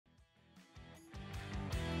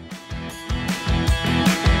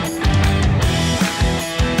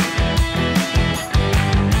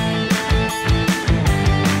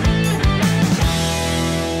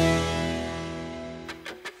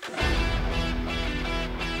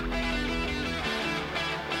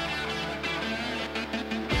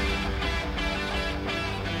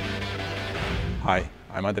Hi,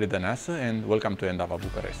 I'm Andrei Daneasa and welcome to Endava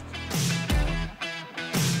Bucharest.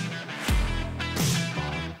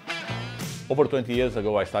 Over 20 years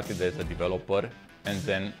ago I started as a developer, and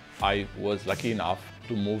then I was lucky enough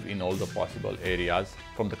to move in all the possible areas,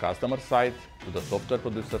 from the customer side to the software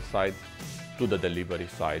producer side to the delivery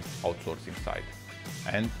side, outsourcing side.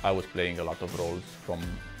 And I was playing a lot of roles, from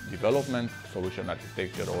development, solution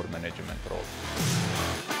architecture or management roles.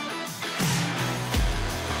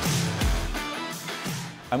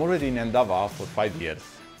 I'm already in Endava for 5 years,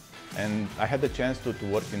 and I had the chance to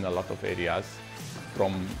work in a lot of areas,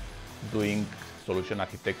 from doing solution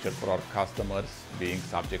architecture for our customers, being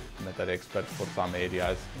subject matter expert for some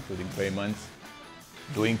areas, including payments,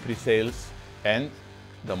 doing pre-sales, and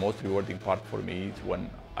the most rewarding part for me is when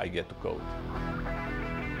I get to code.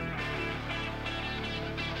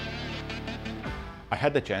 I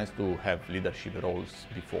had the chance to have leadership roles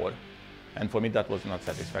before, and for me that was not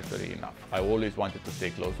satisfactory enough. I always wanted to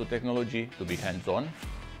stay close to technology, to be hands-on,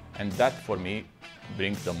 and that for me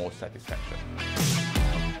brings the most satisfaction.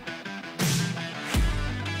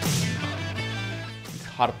 It's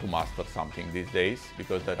hard to master something these days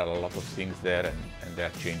because there are a lot of things there and they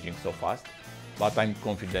are changing so fast, but I'm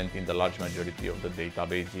confident in the large majority of the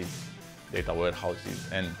databases, data warehouses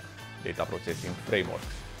and data processing frameworks.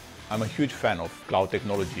 I'm a huge fan of cloud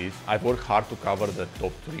technologies. I've worked hard to cover the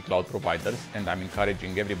top 3 cloud providers, and I'm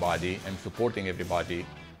encouraging everybody and supporting everybody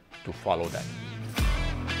to follow that.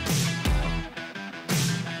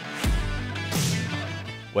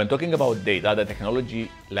 When talking about data, the technology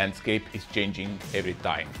landscape is changing every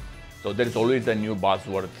time. So there's always a new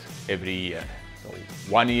buzzword every year. So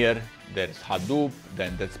one year there's Hadoop,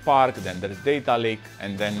 then there's Spark, then there's data lake,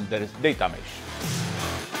 and then there's data mesh.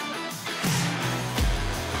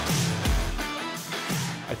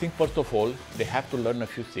 I think first of all, they have to learn a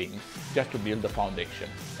few things just to build the foundation.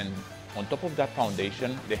 And on top of that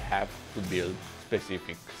foundation, they have to build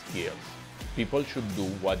specific skills. People should do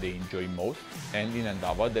what they enjoy most, and in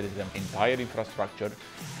Endava there is an entire infrastructure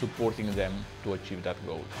supporting them to achieve that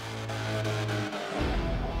goal.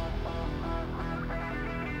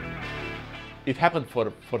 It happened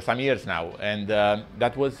for some years now, and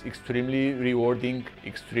that was extremely rewarding,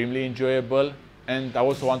 extremely enjoyable. And I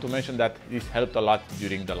also want to mention that this helped a lot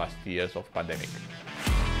during the last years of pandemic.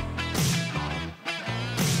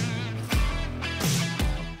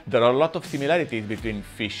 There are a lot of similarities between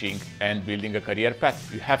fishing and building a career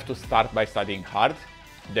path. You have to start by studying hard,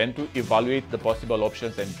 then to evaluate the possible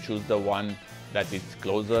options and choose the one that is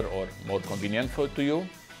closer or more convenient to you.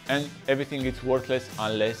 And everything is worthless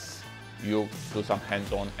unless you do some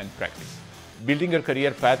hands-on and practice. Building a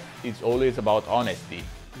career path is always about honesty.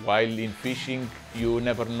 While in fishing, you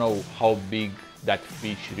never know how big that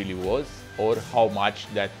fish really was or how much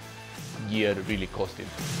that gear really costed.